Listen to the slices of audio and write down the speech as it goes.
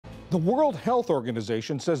The World Health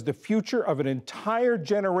Organization says the future of an entire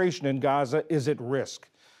generation in Gaza is at risk.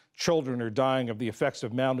 Children are dying of the effects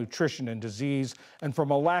of malnutrition and disease and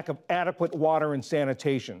from a lack of adequate water and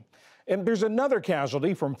sanitation. And there's another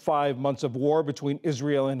casualty from 5 months of war between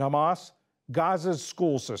Israel and Hamas, Gaza's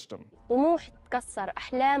school system.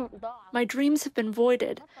 My dreams have been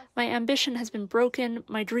voided. My ambition has been broken.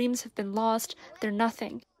 My dreams have been lost. They're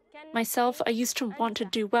nothing. Myself, I used to want to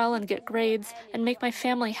do well and get grades and make my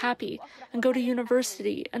family happy and go to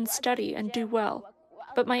university and study and do well.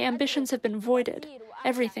 But my ambitions have been voided.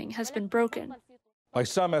 Everything has been broken. By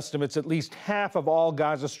some estimates, at least half of all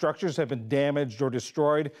Gaza structures have been damaged or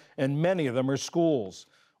destroyed, and many of them are schools.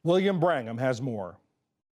 William Brangham has more.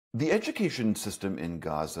 The education system in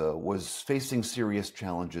Gaza was facing serious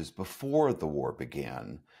challenges before the war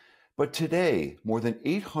began. But today, more than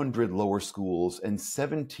 800 lower schools and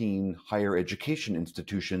 17 higher education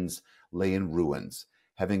institutions lay in ruins,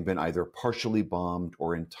 having been either partially bombed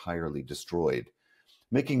or entirely destroyed.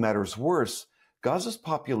 Making matters worse, Gaza's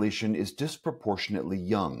population is disproportionately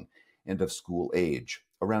young and of school age.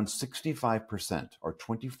 Around 65% are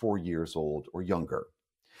 24 years old or younger.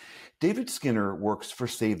 David Skinner works for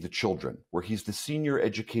Save the Children, where he's the senior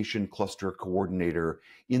education cluster coordinator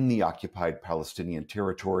in the occupied Palestinian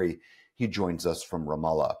territory. He joins us from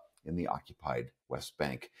Ramallah in the occupied West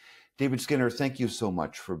Bank. David Skinner, thank you so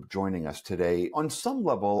much for joining us today. On some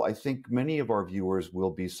level, I think many of our viewers will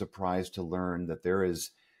be surprised to learn that there is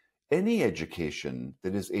any education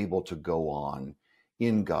that is able to go on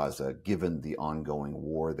in Gaza, given the ongoing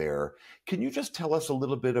war there. Can you just tell us a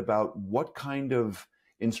little bit about what kind of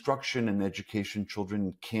instruction and education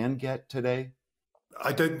children can get today?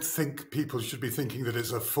 I don't think people should be thinking that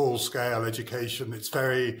it's a full-scale education. It's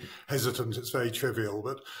very hesitant, it's very trivial.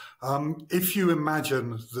 But if you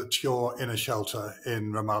imagine that you're in a shelter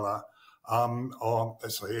in Ramallah, or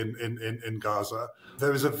let's say in Gaza,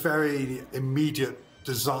 there is a very immediate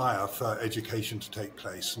desire for education to take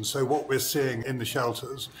place. And so what we're seeing in the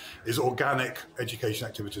shelters is organic education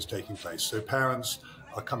activities taking place. So parents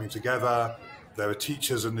are coming together, there are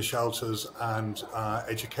teachers in the shelters, and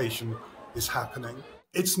education is happening.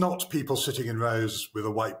 It's not people sitting in rows with a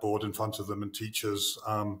whiteboard in front of them and teachers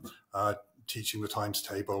teaching the times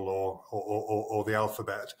table or the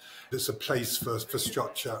alphabet. It's a place for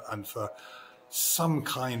structure and for some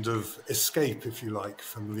kind of escape, if you like,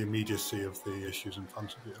 from the immediacy of the issues in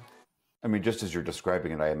front of you. I mean, just as you're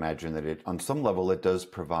describing it, I imagine that on some level, it does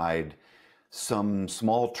provide some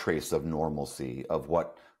small trace of normalcy of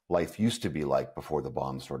what life used to be like before the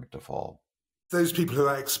bombs started to fall. Those people who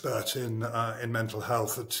are expert in mental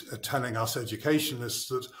health are telling us educationalists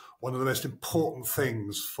that one of the most important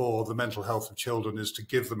things for the mental health of children is to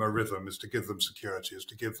give them a rhythm, is to give them security, is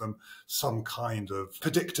to give them some kind of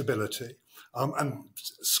predictability. And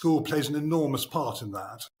school plays an enormous part in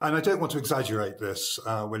that. And I don't want to exaggerate this,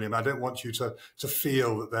 William. I don't want you to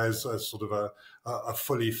feel that there's a sort of a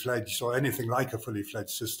fully fledged or anything like a fully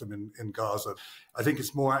fledged system in Gaza. I think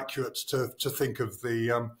it's more accurate to think of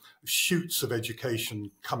the shoots of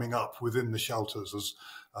education coming up within the shelters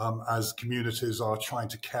as communities are trying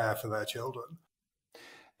to care for their children.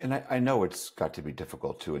 And I know it's got to be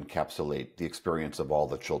difficult to encapsulate the experience of all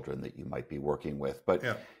the children that you might be working with, but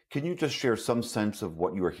yeah. Can you just share some sense of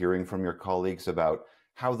what you are hearing from your colleagues about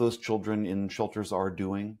how those children in shelters are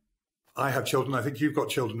doing? I have children. I think you've got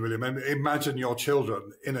children, William. Imagine your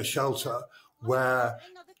children in a shelter where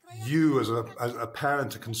you as a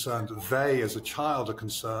parent are concerned, they as a child are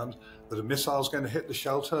concerned that a missile is going to hit the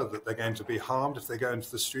shelter, that they're going to be harmed if they go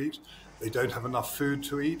into the street. They don't have enough food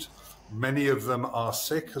to eat. Many of them are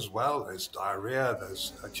sick as well. There's diarrhea,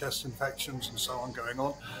 there's chest infections and so on going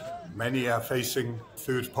on. Many are facing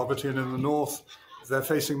food poverty, and in the north, they're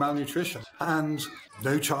facing malnutrition. And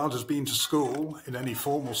no child has been to school in any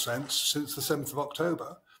formal sense since the 7th of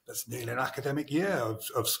October. That's nearly an academic year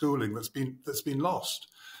of schooling that's been lost.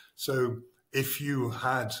 So if you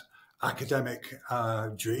had academic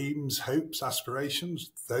dreams, hopes,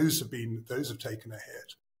 aspirations, those have taken a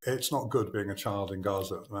hit. It's not good being a child in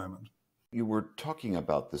Gaza at the moment. You were talking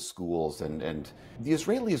about the schools, and the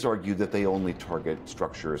Israelis argue that they only target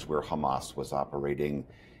structures where Hamas was operating.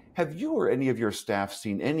 Have you or any of your staff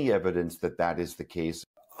seen any evidence that that is the case?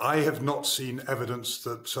 I have not seen evidence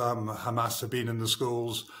that Hamas have been in the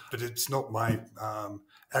schools, but it's not my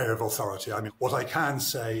area of authority. I mean, what I can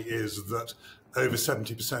say is that over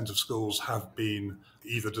 70% of schools have been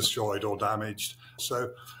either destroyed or damaged.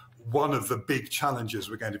 So one of the big challenges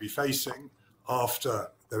we're going to be facing after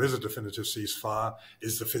there is a definitive ceasefire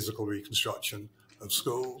is the physical reconstruction of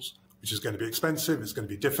schools. which is going to be expensive, it's going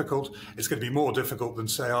to be difficult. It's going to be more difficult than,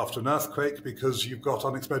 say, after an earthquake because you've got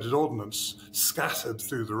unexploded ordnance scattered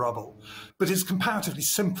through the rubble. But it's comparatively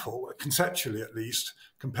simple, conceptually at least,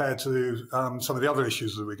 compared to some of the other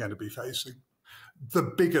issues that we're going to be facing.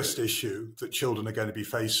 The biggest issue that children are going to be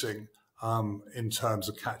facing in terms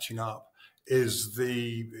of catching up is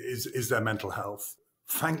their mental health.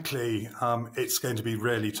 Frankly, it's going to be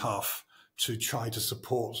really tough to try to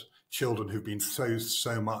support children who've been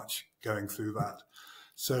so much going through that.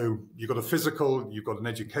 So you've got a physical, you've got an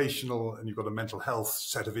educational, and you've got a mental health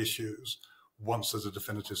set of issues once there's a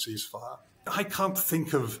definitive ceasefire. I can't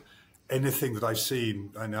think of anything that I've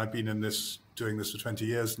seen, and I've been doing this for 20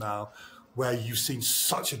 years now, where you've seen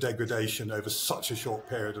such a degradation over such a short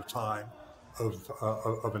period of time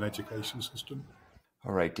of an education system.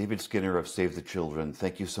 All right, David Skinner of Save the Children,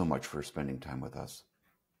 thank you so much for spending time with us.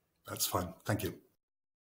 That's fine. Thank you.